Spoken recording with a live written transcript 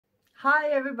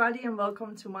Hi everybody and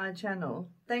welcome to my channel.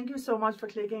 Thank you so much for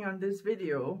clicking on this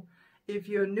video. If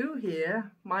you're new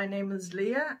here, my name is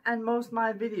Leigh and most of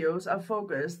my videos are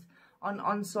focused on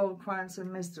unsolved crimes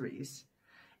and mysteries.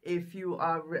 If you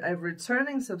are a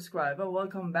returning subscriber,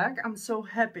 welcome back. I'm so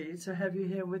happy to have you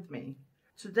here with me.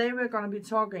 Today we're going to be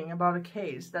talking about a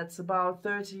case that's about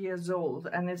 30 years old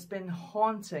and it's been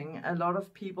haunting a lot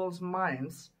of people's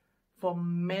minds for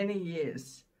many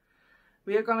years.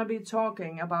 We are going to be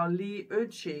talking about Leigh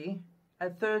Occhi,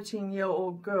 a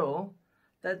 13-year-old girl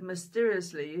that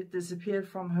mysteriously disappeared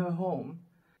from her home.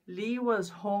 Leigh was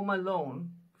home alone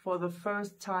for the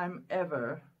first time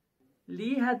ever.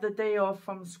 Leigh had the day off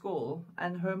from school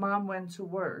and her mom went to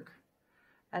work.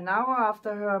 An hour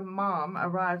after her mom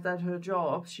arrived at her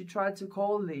job, she tried to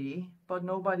call Leigh, but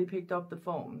nobody picked up the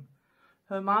phone.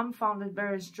 Her mom found it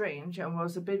very strange and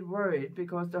was a bit worried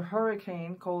because the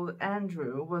hurricane called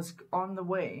Andrew was on the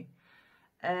way.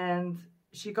 And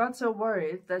she got so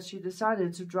worried that she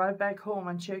decided to drive back home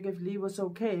and check if Leigh was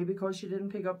okay because she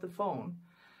didn't pick up the phone.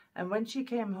 And when she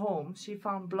came home, she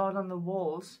found blood on the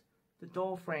walls, the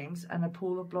door frames, and a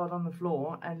pool of blood on the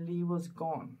floor, and Leigh was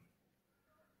gone.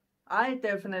 I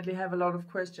definitely have a lot of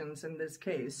questions in this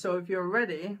case, so if you're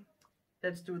ready,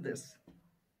 let's do this.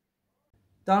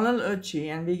 Donald Occhi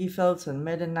and Vickie Felton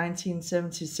met in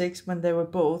 1976 when they were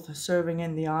both serving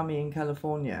in the army in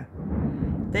California.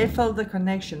 They felt the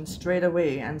connection straight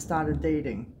away and started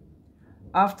dating.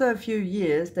 After a few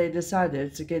years, they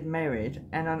decided to get married,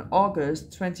 and on August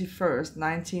 21st,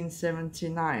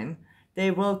 1979,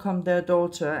 they welcomed their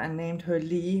daughter and named her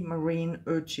Leigh Marine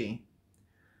Occhi.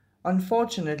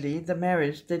 Unfortunately, the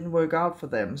marriage didn't work out for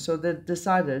them, so they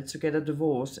decided to get a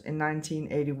divorce in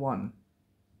 1981.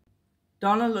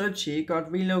 Donald Occhi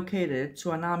got relocated to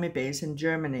an army base in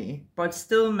Germany, but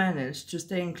still managed to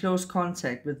stay in close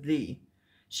contact with Leigh.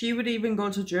 She would even go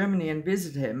to Germany and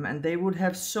visit him, and they would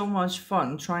have so much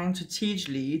fun trying to teach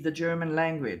Leigh the German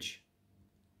language.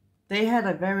 They had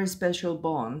a very special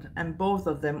bond, and both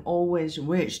of them always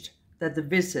wished that the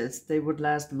visits they would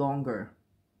last longer.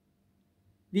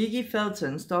 Vickie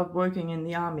Felton stopped working in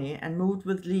the army and moved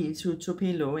with Leigh to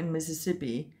Tupelo in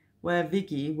Mississippi, where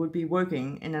Vickie would be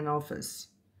working in an office.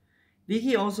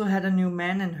 Vickie also had a new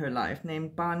man in her life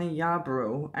named Barney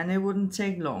Yarborough, and it wouldn't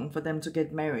take long for them to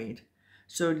get married.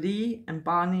 So Leigh and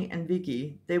Barney and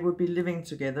Vickie, they would be living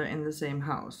together in the same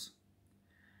house.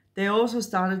 They also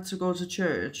started to go to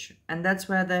church, and that's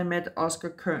where they met Oscar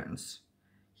Kearns.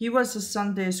 He was a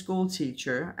Sunday school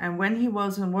teacher, and when he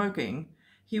wasn't working,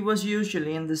 he was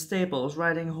usually in the stables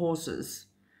riding horses.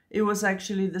 It was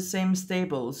actually the same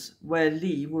stables where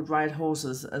Leigh would ride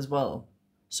horses as well,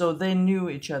 so they knew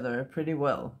each other pretty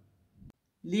well.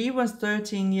 Leigh was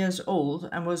 13 years old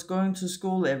and was going to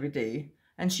school every day,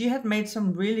 and she had made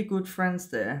some really good friends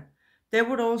there. They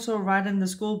would also ride in the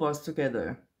school bus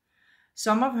together.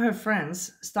 Some of her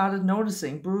friends started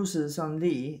noticing bruises on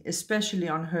Leigh, especially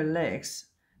on her legs,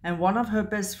 and one of her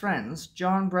best friends,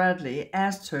 John Bradley,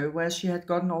 asked her where she had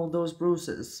gotten all those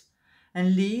bruises.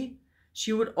 And Leigh,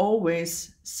 she would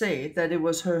always say that it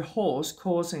was her horse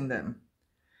causing them.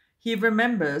 He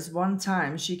remembers one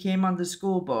time she came on the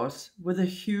school bus with a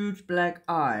huge black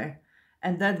eye,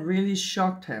 and that really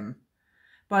shocked him.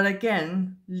 But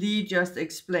again, Leigh just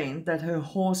explained that her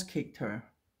horse kicked her.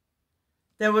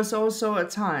 There was also a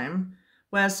time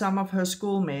where some of her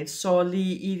schoolmates saw Leigh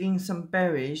eating some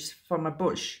berries from a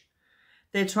bush.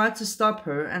 They tried to stop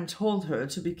her and told her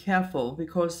to be careful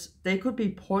because they could be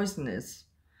poisonous.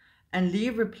 And Leigh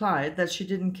replied that she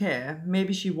didn't care,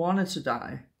 maybe she wanted to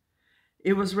die.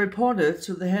 It was reported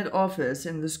to the head office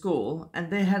in the school, and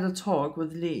they had a talk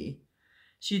with Leigh.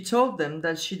 She told them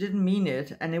that she didn't mean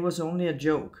it and it was only a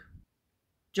joke.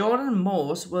 Jordan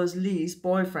Morse was Leigh's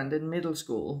boyfriend in middle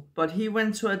school, but he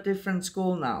went to a different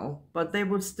school now, but they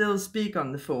would still speak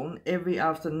on the phone every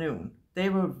afternoon. They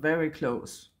were very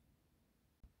close.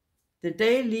 The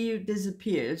day Leigh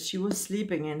disappeared, she was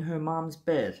sleeping in her mom's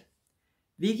bed.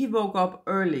 Vickie woke up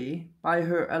early by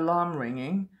her alarm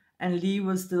ringing, and Leigh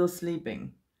was still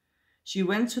sleeping. She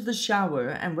went to the shower,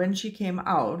 and when she came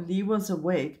out, Leigh was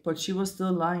awake, but she was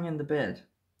still lying in the bed.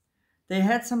 They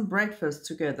had some breakfast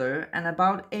together, and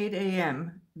about 8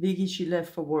 a.m., Vickie, she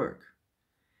left for work.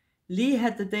 Leigh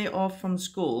had the day off from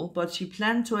school, but she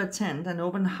planned to attend an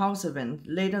open house event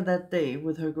later that day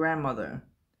with her grandmother.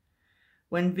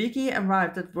 When Vickie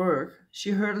arrived at work,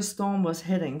 she heard a storm was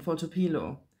heading for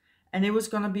Tupelo, and it was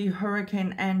going to be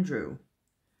Hurricane Andrew.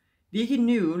 Vickie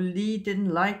knew Leigh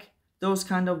didn't like those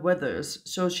kind of weathers,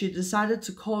 so she decided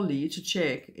to call Leigh to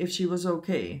check if she was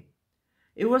okay.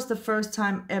 It was the first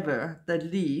time ever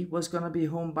that Leigh was going to be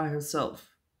home by herself.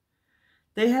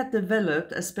 They had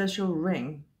developed a special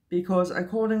ring because,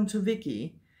 according to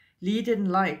Vickie, Leigh didn't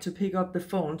like to pick up the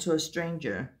phone to a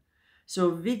stranger.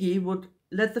 So Vickie would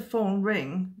let the phone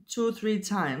ring 2 or 3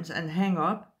 times and hang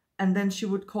up, and then she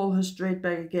would call her straight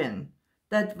back again.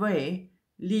 That way,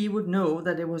 Leigh would know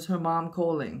that it was her mom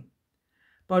calling.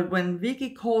 But when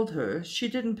Vickie called her, she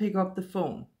didn't pick up the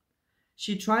phone.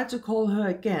 She tried to call her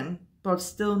again, but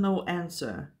still no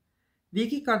answer.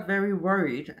 Vickie got very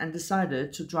worried and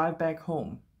decided to drive back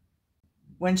home.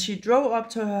 When she drove up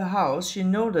to her house, she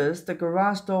noticed the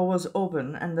garage door was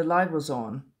open and the light was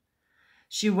on.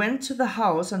 She went to the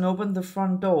house and opened the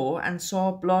front door and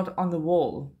saw blood on the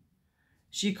wall.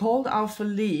 She called out for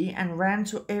Leigh and ran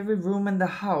to every room in the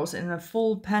house in a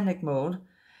full panic mode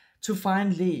to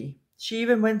find Leigh. She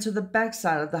even went to the back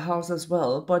side of the house as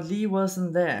well, but Leigh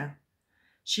wasn't there.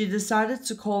 She decided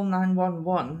to call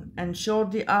 911, and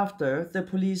shortly after, the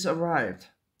police arrived.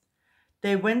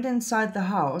 They went inside the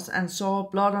house and saw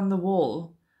blood on the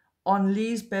wall, on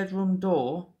Leigh's bedroom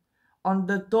door, on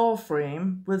the door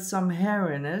frame with some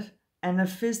hair in it, and a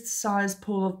fist-sized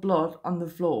pool of blood on the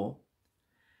floor.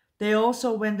 They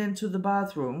also went into the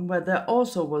bathroom where there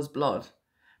also was blood,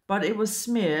 but it was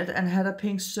smeared and had a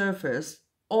pink surface,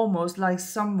 almost like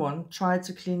someone tried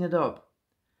to clean it up.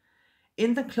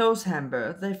 In the clothes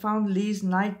hamper, they found Leigh's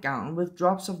nightgown with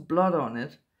drops of blood on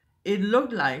it. It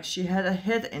looked like she had a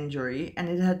head injury and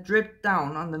it had dripped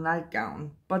down on the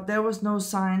nightgown, but there was no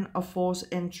sign of forced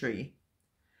entry.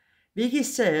 Vickie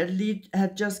said Leigh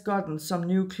had just gotten some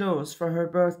new clothes for her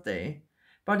birthday,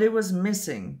 but it was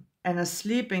missing, and a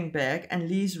sleeping bag and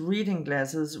Leigh's reading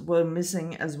glasses were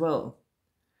missing as well.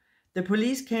 The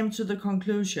police came to the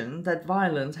conclusion that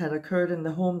violence had occurred in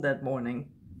the home that morning.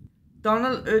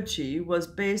 Donald Occhi was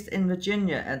based in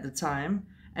Virginia at the time,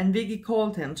 and Vickie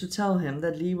called him to tell him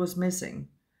that Leigh was missing,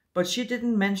 but she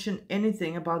didn't mention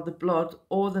anything about the blood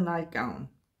or the nightgown.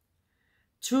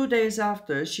 2 days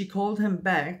after, she called him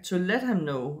back to let him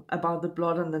know about the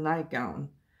blood on the nightgown,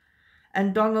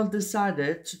 and Donald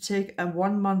decided to take a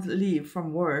 1-month leave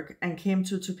from work and came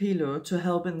to Tupelo to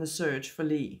help in the search for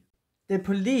Leigh. The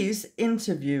police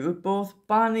interviewed both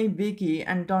Barney, Vickie,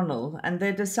 and Donald, and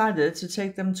they decided to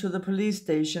take them to the police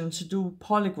station to do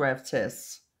polygraph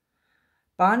tests.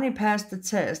 Barney passed the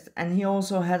test, and he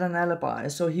also had an alibi,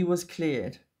 so he was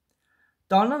cleared.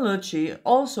 Donald Occhi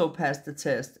also passed the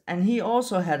test, and he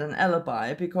also had an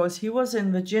alibi because he was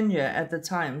in Virginia at the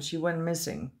time she went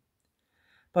missing.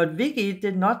 But Vickie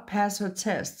did not pass her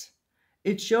test.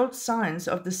 It showed signs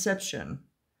of deception.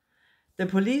 The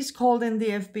police called in the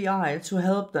FBI to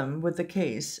help them with the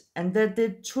case, and they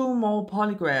did 2 more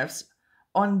polygraphs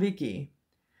on Vickie.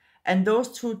 And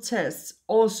those 2 tests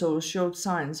also showed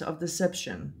signs of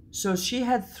deception. So she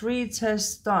had 3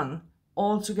 tests done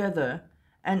altogether,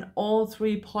 and all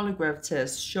 3 polygraph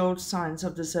tests showed signs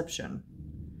of deception.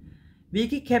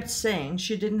 Vickie kept saying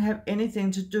she didn't have anything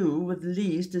to do with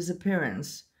Leigh's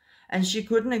disappearance, and she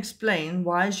couldn't explain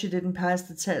why she didn't pass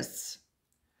the tests.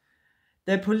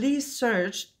 The police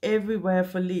searched everywhere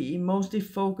for Leigh, mostly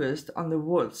focused on the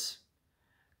woods.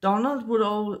 Donald would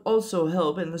also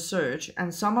help in the search,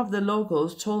 and some of the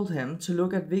locals told him to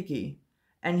look at Vickie,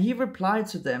 and he replied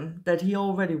to them that he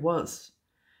already was,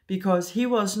 because he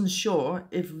wasn't sure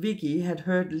if Vickie had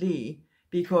hurt Leigh,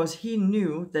 because he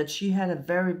knew that she had a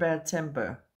very bad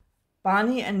temper.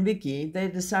 Barney and Vickie, they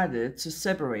decided to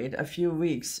separate a few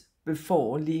weeks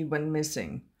before Leigh went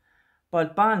missing.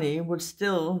 But Barney would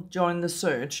still join the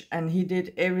search, and he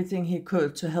did everything he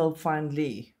could to help find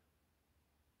Leigh.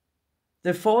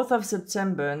 The 4th of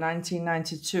September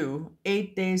 1992,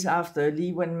 8 days after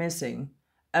Leigh went missing,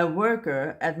 a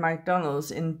worker at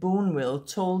McDonald's in Boonville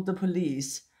told the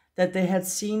police that they had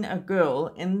seen a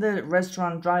girl in the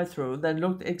restaurant drive-thru that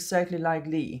looked exactly like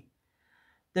Leigh.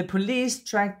 The police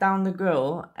tracked down the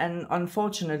girl, and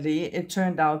unfortunately it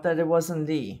turned out that it wasn't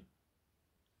Leigh.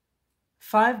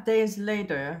 5 days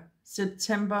later,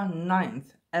 September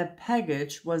 9th, a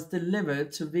package was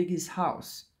delivered to Vickie's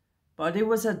house, but it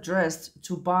was addressed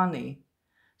to Barney.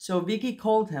 So Vickie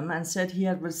called him and said he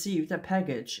had received a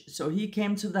package, so he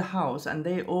came to the house and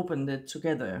they opened it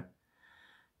together.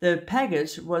 The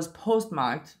package was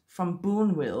postmarked from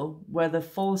Boonville, where the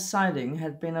false sighting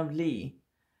had been of Leigh.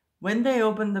 When they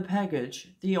opened the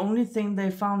package, the only thing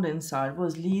they found inside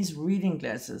was Leigh's reading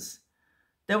glasses.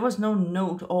 There was no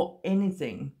note or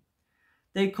anything.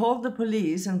 They called the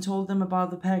police and told them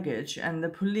about the package, and the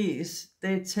police,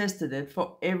 they tested it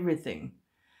for everything.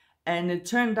 And it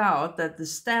turned out that the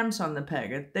stamps on the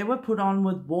packet, they were put on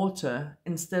with water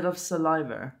instead of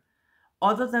saliva.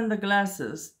 Other than the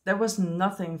glasses, there was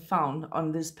nothing found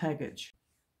on this package.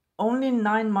 Only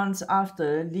 9 months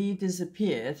after Leigh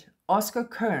disappeared, Oscar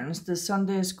Kearns, the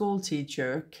Sunday school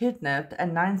teacher, kidnapped a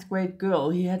 9th grade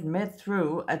girl he had met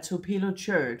through a Tupelo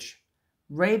church,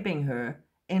 raping her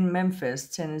in Memphis,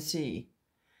 Tennessee.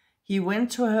 He went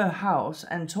to her house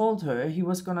and told her he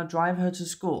was going to drive her to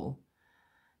school.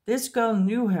 This girl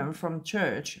knew him from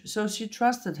church, so she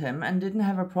trusted him and didn't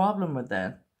have a problem with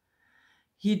that.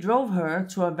 He drove her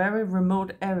to a very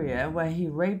remote area where he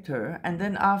raped her, and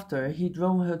then after he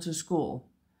drove her to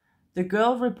school. The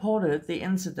girl reported the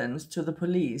incident to the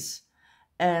police,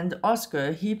 and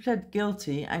Oscar, he pled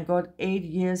guilty and got 8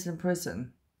 years in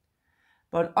prison.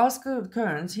 But Oscar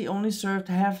Kearns, he only served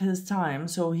half his time,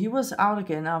 so he was out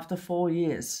again after 4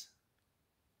 years.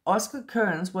 Oscar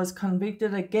Kearns was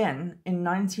convicted again in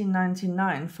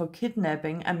 1999 for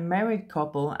kidnapping a married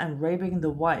couple and raping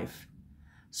the wife.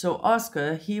 So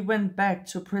Oscar, he went back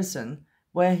to prison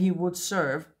where he would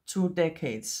serve 2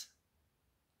 decades.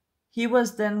 He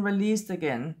was then released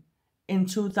again in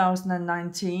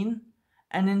 2019,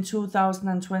 and in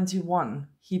 2021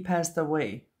 he passed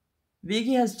away.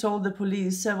 Vickie has told the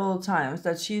police several times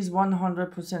that she is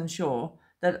 100% sure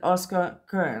that Oscar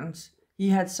Kearns, he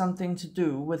had something to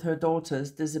do with her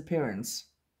daughter's disappearance.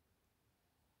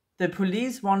 The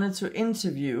police wanted to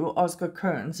interview Oscar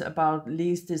Kearns about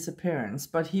Leigh's disappearance,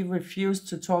 but he refused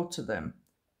to talk to them.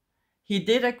 He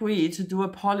did agree to do a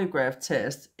polygraph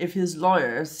test if his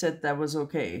lawyer said that was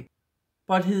okay,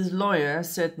 but his lawyer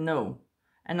said no,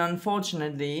 and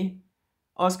unfortunately,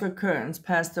 Oscar Kearns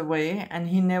passed away and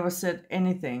he never said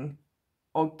anything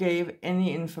or gave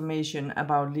any information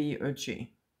about Leigh Occhi.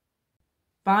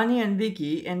 Barney and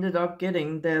Vickie ended up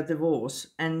getting their divorce,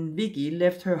 and Vickie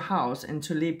left her house in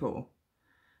Tupelo.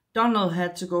 Donald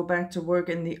had to go back to work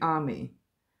in the army.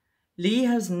 Leigh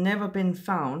has never been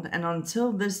found, and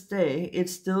until this day it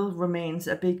still remains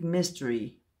a big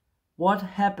mystery. What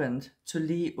happened to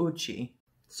Leigh Occhi?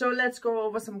 So let's go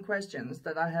over some questions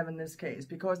that I have in this case,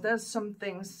 because there's some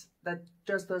things that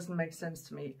just doesn't make sense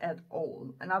to me at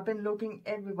all. And I've been looking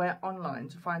everywhere online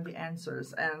to find the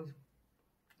answers and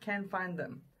can't find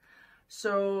them.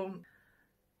 So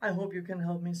I hope you can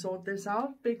help me sort this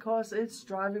out, because it's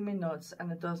driving me nuts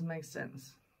and it doesn't make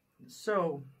sense.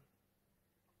 So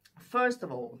first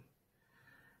of all,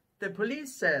 the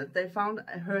police said they found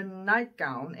her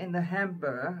nightgown in the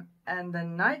hamper, and the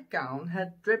nightgown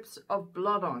had drips of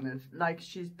blood on it, like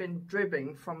she's been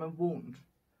dripping from a wound.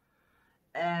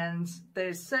 And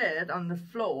they said on the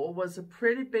floor was a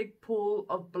pretty big pool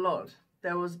of blood.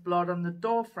 There was blood on the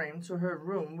doorframe to her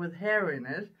room with hair in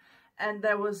it, and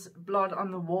there was blood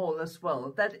on the wall as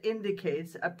well. That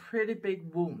indicates a pretty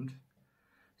big wound.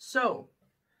 So,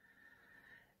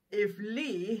 if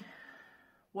Leigh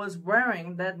was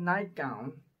wearing that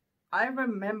nightgown, I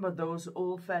remember those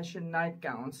old-fashioned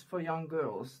nightgowns for young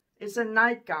girls. It's a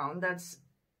nightgown that's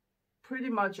pretty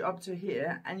much up to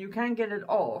here, and you can't get it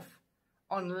off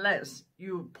unless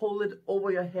you pull it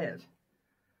over your head.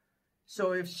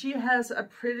 So if she has a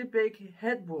pretty big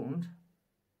head wound,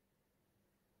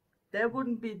 there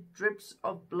wouldn't be drips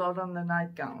of blood on the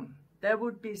nightgown. There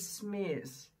would be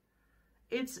smears.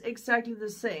 It's exactly the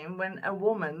same when a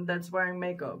woman that's wearing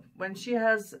makeup, when she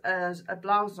has a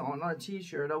blouse on or a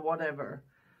t-shirt or whatever,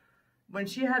 when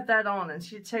she had that on and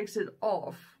she takes it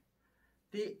off,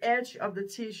 the edge of the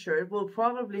t-shirt will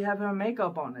probably have her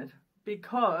makeup on it,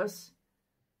 because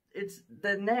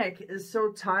the neck is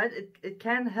so tight, it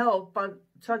can't help but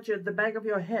touch the back of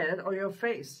your head or your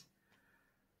face.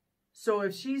 So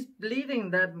if she's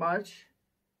bleeding that much,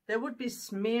 there would be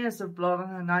smears of blood on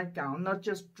her nightgown, not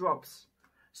just drops.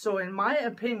 So in my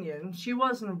opinion, she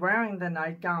wasn't wearing the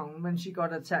nightgown when she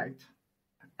got attacked.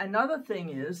 Another thing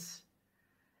is,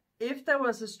 if there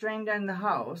was a stranger in the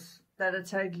house that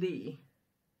attacked Leigh,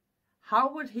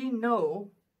 how would he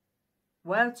know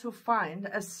where to find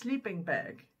a sleeping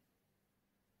bag?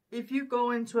 If you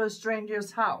go into a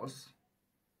stranger's house,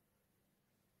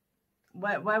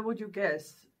 where would you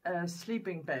guess a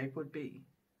sleeping bag would be?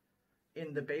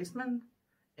 In the basement?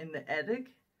 In the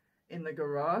attic? In the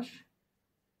garage?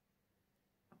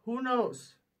 Who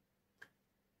knows?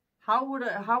 How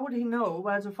would he know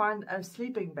where to find a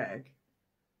sleeping bag?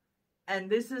 And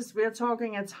we're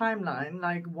talking a timeline,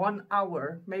 like 1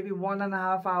 hour, maybe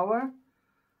 1.5 hours.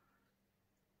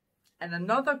 And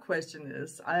another question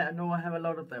is, I know I have a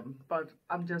lot of them, but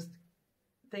I'm just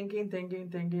thinking,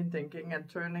 and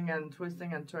turning and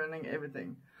twisting and turning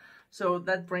everything. So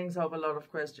that brings up a lot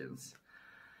of questions.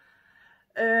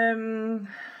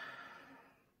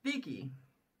 Vickie,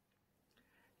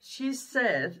 she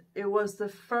said it was the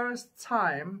first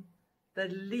time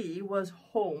that Leigh was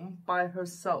home by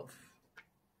herself.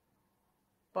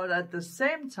 But at the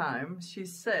same time, she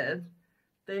said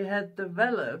they had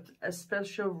developed a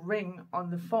special ring on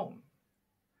the phone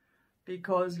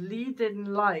because Leigh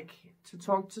didn't like to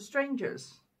talk to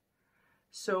strangers.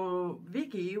 So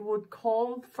Vickie would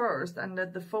call first and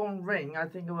let the phone ring, I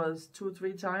think it was 2 or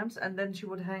 3 times, and then she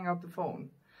would hang up the phone.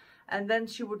 And then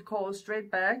she would call straight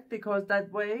back, because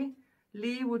that way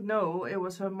Leigh would know it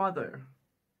was her mother.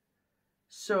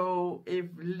 So if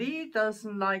Leigh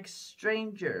doesn't like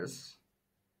strangers,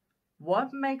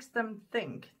 what makes them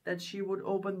think that she would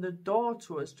open the door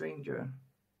to a stranger?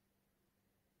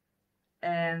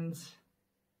 And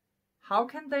how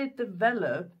can they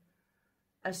develop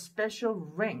a special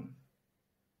ring?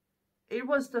 It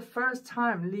was the first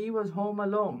time Leigh was home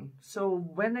alone. So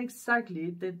when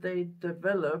exactly did they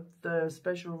develop the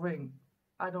special ring?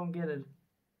 I don't get it.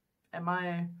 Am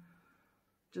I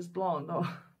just blonde? Or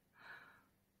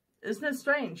isn't it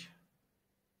strange?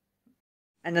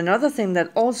 And another thing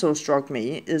that also struck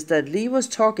me is that Leigh was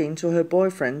talking to her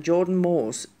boyfriend Jordan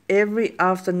Morse every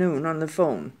afternoon on the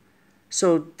phone.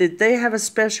 So did they have a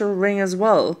special ring as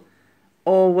well?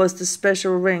 Or was the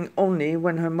special ring only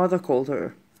when her mother called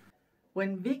her?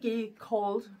 When Vickie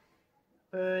called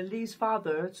Leigh's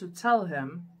father to tell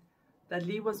him that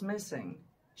Leigh was missing,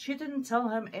 she didn't tell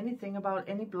him anything about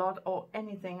any blood or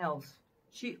anything else.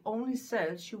 She only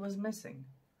said she was missing.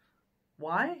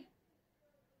 Why?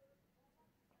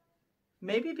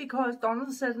 Maybe because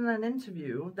Donald said in an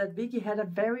interview that Vickie had a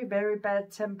very, very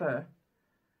bad temper.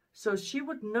 So she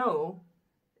would know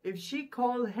if she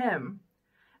called him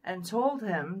and told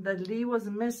him that Leigh was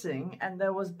missing and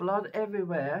there was blood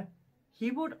everywhere, he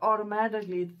would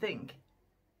automatically think,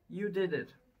 you did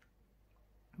it.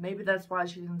 Maybe that's why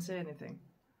she didn't say anything.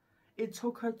 It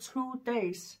took her 2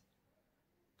 days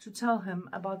to tell him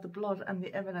about the blood and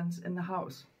the evidence in the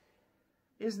house.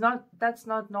 That's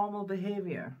not normal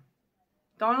behavior.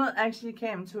 Donald actually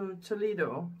came to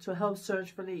Toledo to help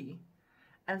search for Leigh.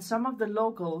 And some of the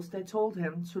locals, they told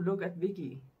him to look at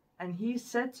Vickie. And he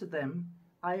said to them,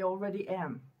 I already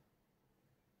am.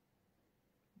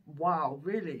 Wow,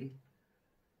 really?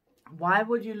 Why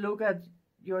would you look at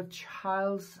your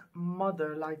child's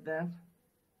mother like that?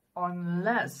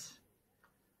 Unless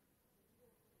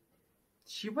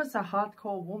she was a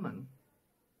hardcore woman.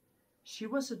 She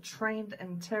was a trained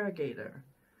interrogator.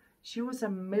 She was a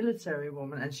military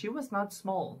woman, and she was not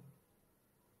small.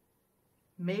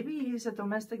 Maybe he's a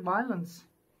domestic violence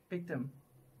victim.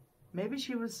 Maybe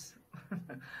she was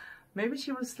maybe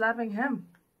she was slapping him.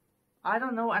 I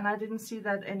don't know, and I didn't see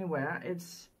that anywhere.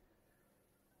 It's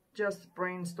just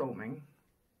brainstorming.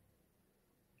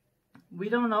 We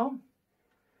don't know.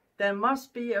 There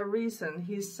must be a reason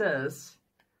he says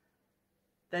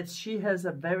that she has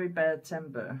a very bad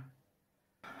temper.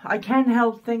 I can't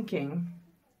help thinking,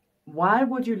 why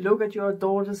would you look at your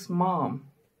daughter's mom?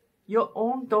 Your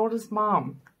own daughter's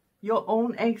mom, your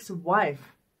own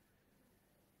ex-wife,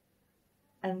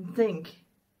 and think,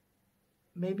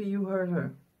 maybe you hurt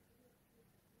her.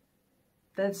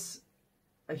 That's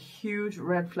a huge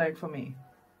red flag for me.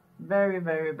 Very,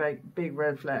 very big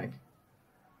red flag.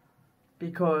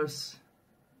 Because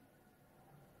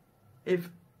if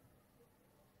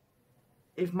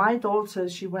my daughter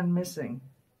says she went missing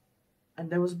and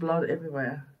there was blood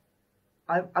everywhere,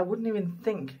 I wouldn't even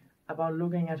think about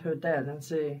looking at her dad and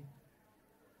say,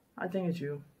 I think it's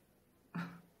you.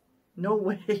 No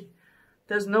way.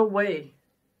 There's no way.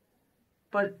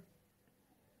 But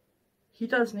he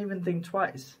doesn't even think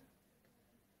twice.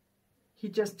 He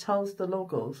just tells the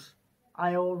locals,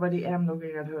 I already am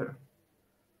looking at her.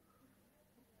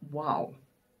 Wow.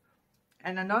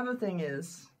 And another thing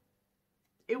is,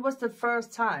 it was the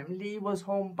first time Leigh was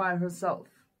home by herself.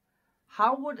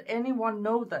 How would anyone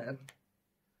know that?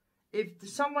 If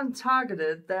someone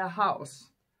targeted their house,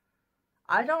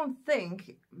 I don't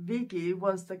think Vickie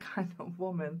was the kind of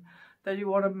woman that you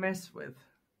want to mess with.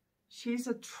 She's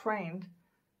a trained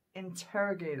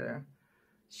interrogator.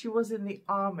 She was in the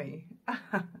army.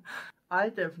 I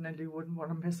definitely wouldn't want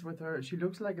to mess with her. She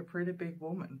looks like a pretty big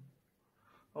woman.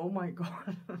 Oh my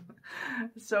God.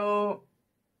 So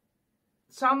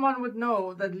someone would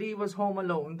know that Leigh was home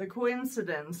alone. The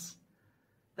coincidence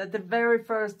that the very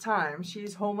first time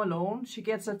she's home alone, she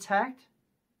gets attacked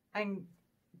and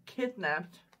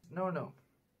kidnapped. No,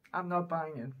 I'm not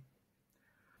buying it.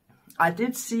 I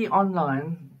did see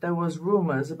online there was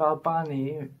rumors about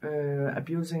Barney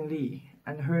abusing Leigh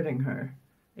and hurting her,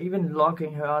 even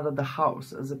locking her out of the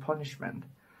house as a punishment.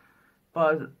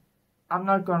 But I'm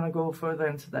not going to go further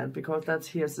into that because that's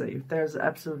hearsay. There's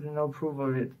absolutely no proof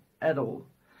of it at all.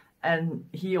 And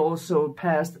he also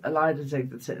passed a lie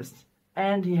detector test.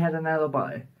 And he had an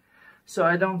alibi. So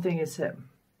I don't think it's him.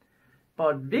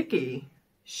 But Vickie,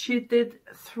 she did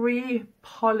 3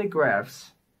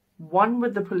 polygraphs, 1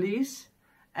 with the police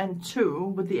and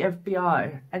 2 with the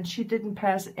FBI, and she didn't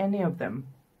pass any of them.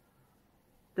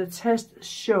 The test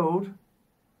showed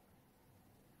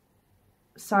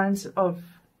signs of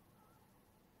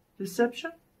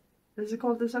deception. Is it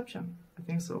called deception? I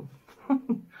think so.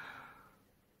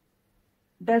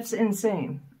 That's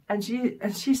insane. And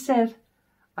she said,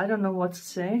 I don't know what to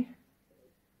say.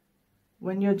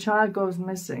 When your child goes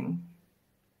missing,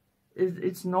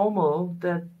 it's normal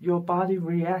that your body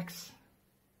reacts.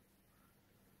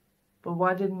 But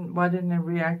why didn't it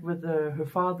react with her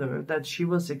father that she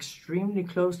was extremely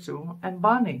close to, and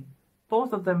Barney?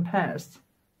 Both of them passed.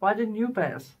 Why didn't you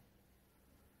pass?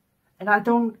 And I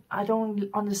don't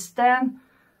understand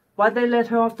why they let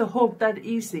her off the hook that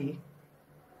easy.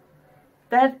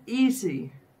 That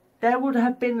easy. There would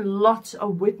have been lots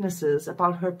of witnesses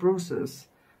about her bruises,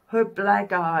 her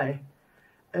black eye.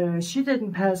 She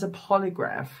didn't pass a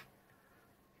polygraph.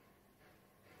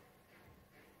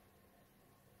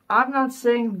 I'm not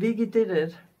saying Vickie did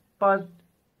it, but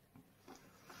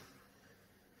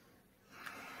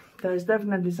there's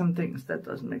definitely some things that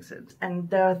doesn't make sense. And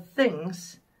there are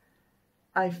things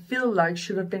I feel like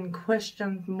should have been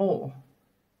questioned more.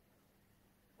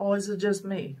 Or is it just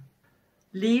me?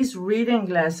 Leigh's reading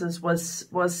glasses was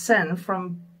sent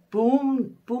from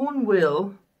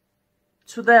Boonville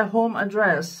to their home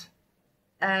address,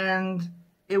 and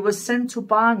it was sent to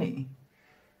Barney.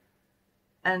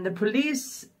 And the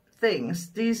police thinks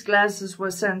these glasses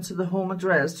were sent to the home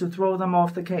address to throw them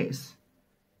off the case.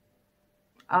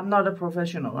 I'm not a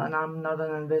professional and I'm not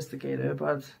an investigator,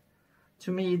 but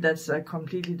to me that's a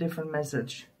completely different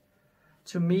message.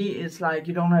 To me it's like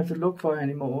you don't have to look for her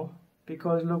anymore,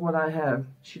 because look what I have.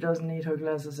 She doesn't need her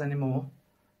glasses anymore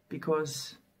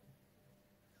because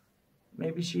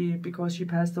because she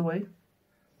passed away.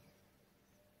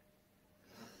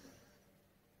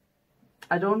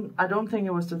 I don't think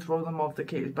it was to throw them off the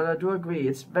case, but I do agree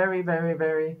it's very, very,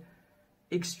 very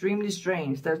extremely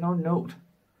strange. There's no note.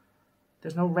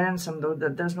 There's no ransom, though.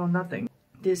 There's no nothing.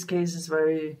 This case is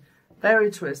very,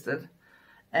 very twisted,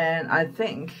 and I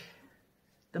think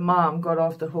the mom got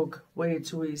off the hook way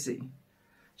too easy.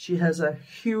 She has a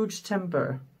huge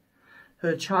temper.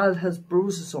 Her child has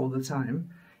bruises all the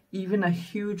time, even a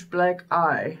huge black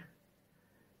eye.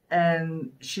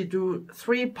 And she do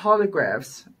 3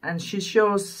 polygraphs, and she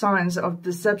shows signs of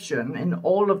deception in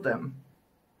all of them.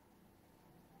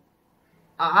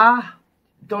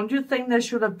 Don't you think they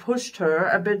should have pushed her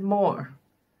a bit more?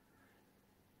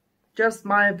 Just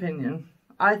my opinion.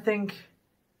 I think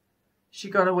she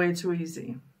got away too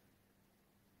easy.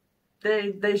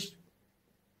 Why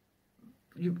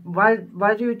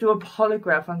do you do a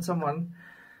polygraph on someone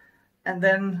and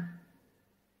then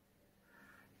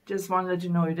just want to let you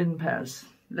know you didn't pass?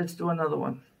 Let's do another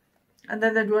one. And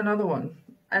then they do another one.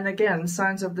 And again,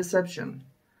 signs of deception.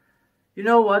 You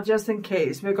know what? Just in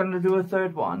case, we're going to do a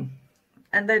 3rd one.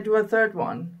 And they do a 3rd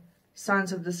one.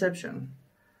 Signs of deception.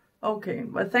 Okay,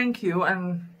 well, thank you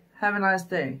and have a nice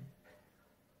day.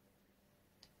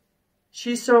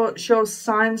 She shows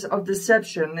signs of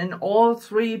deception in all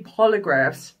 3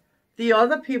 polygraphs. The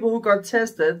other people who got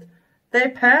tested, they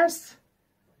passed.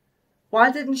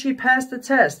 Why didn't she pass the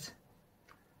test?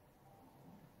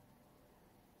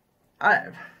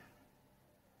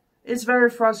 It's very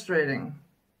frustrating.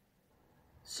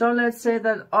 So let's say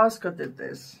that Oscar did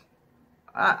this.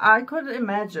 I could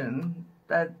imagine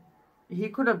that he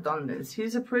could have done this.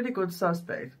 He's a pretty good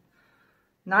suspect.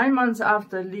 9 months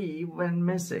after Leigh went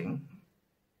missing,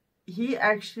 he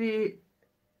actually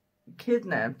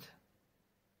kidnapped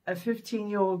a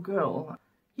 15-year-old girl.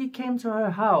 He came to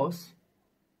her house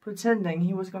pretending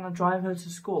he was going to drive her to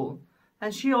school.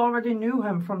 And she already knew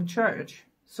him from church,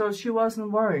 so she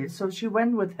wasn't worried. So she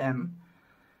went with him,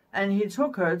 and he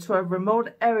took her to a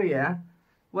remote area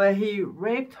where he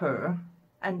raped her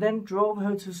and then drove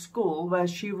her to school, where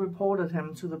she reported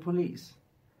him to the police.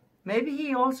 Maybe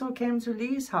he also came to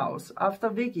Leigh's house after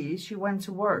Vickie, she went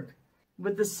to work,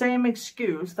 with the same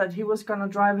excuse that he was going to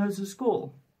drive her to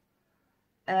school.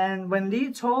 And when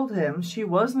Leigh told him she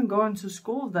wasn't going to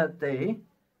school that day,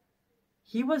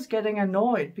 he was getting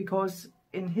annoyed because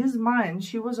in his mind,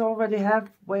 she was already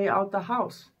halfway out the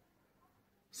house.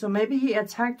 So maybe he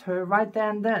attacked her right there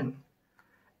and then.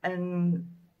 And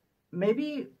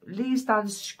maybe Leigh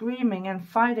started screaming and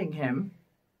fighting him.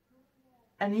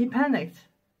 And he panicked.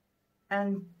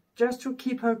 And just to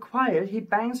keep her quiet, he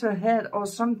bangs her head or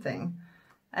something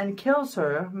and kills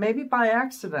her, maybe by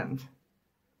accident.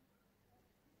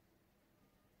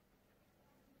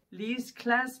 Leigh's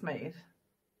classmate,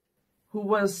 who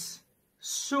was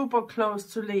super close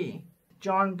to Leigh,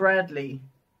 John Bradley.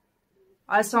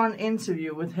 I saw an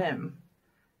interview with him,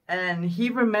 and he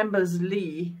remembers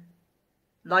Leigh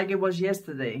like it was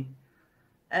yesterday.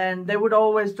 And they would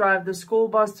always drive the school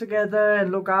bus together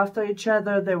and look after each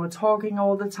other. They were talking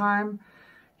all the time.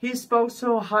 He spoke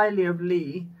so highly of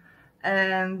Leigh,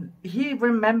 and he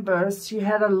remembers she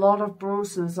had a lot of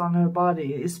bruises on her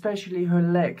body, especially her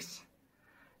legs.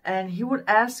 And he would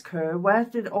ask her, where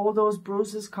did all those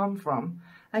bruises come from?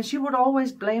 And she would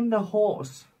always blame the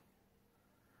horse.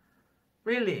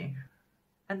 Really.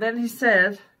 And then he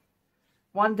said,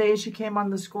 one day she came on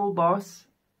the school bus.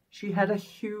 She had a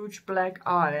huge black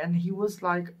eye, and he was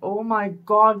like, oh my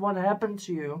God, what happened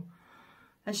to you?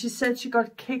 And she said she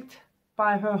got kicked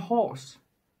by her horse.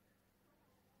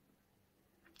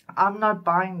 I'm not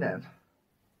buying that.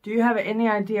 Do you have any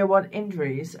idea what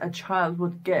injuries a child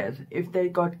would get if they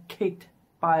got kicked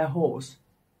by a horse?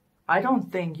 I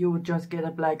don't think you would just get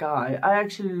a black eye. I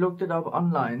actually looked it up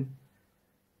online.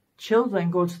 Children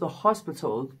go to the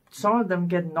hospital. Some of them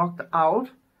get knocked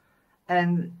out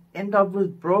and end up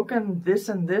with broken this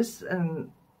and this.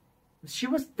 And she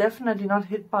was definitely not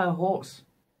hit by a horse.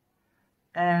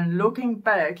 And looking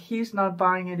back, he's not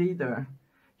buying it either.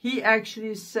 He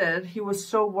actually said he was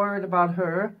so worried about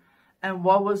her and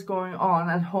what was going on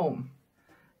at home.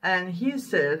 And he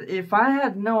said, if I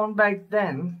had known back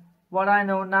then what I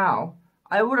know now,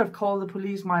 I would have called the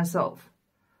police myself.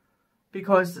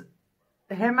 Because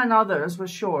him and others were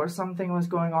sure something was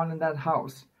going on in that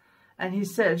house. And he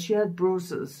said she had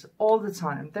bruises all the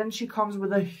time. Then she comes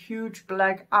with a huge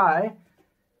black eye,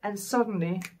 and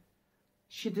suddenly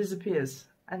she disappears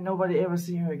and nobody ever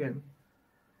sees her again.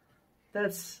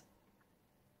 That's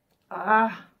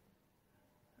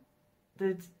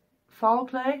did foul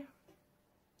play?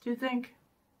 Do you think?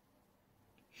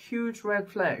 Huge red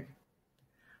flag.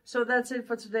 So that's it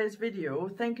for today's video.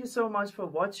 Thank you so much for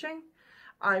watching.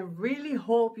 I really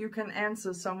hope you can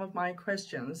answer some of my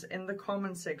questions in the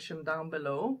comment section down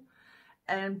below.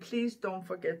 And please don't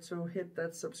forget to hit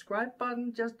that subscribe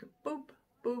button. Just boop,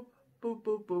 boop, boop,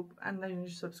 boop, boop, and then you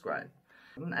subscribe.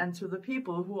 And to the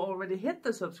people who already hit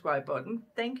the subscribe button,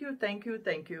 thank you, thank you,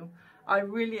 thank you. I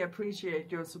really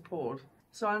appreciate your support.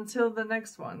 So until the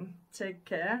next one, take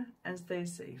care and stay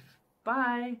safe.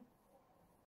 Bye.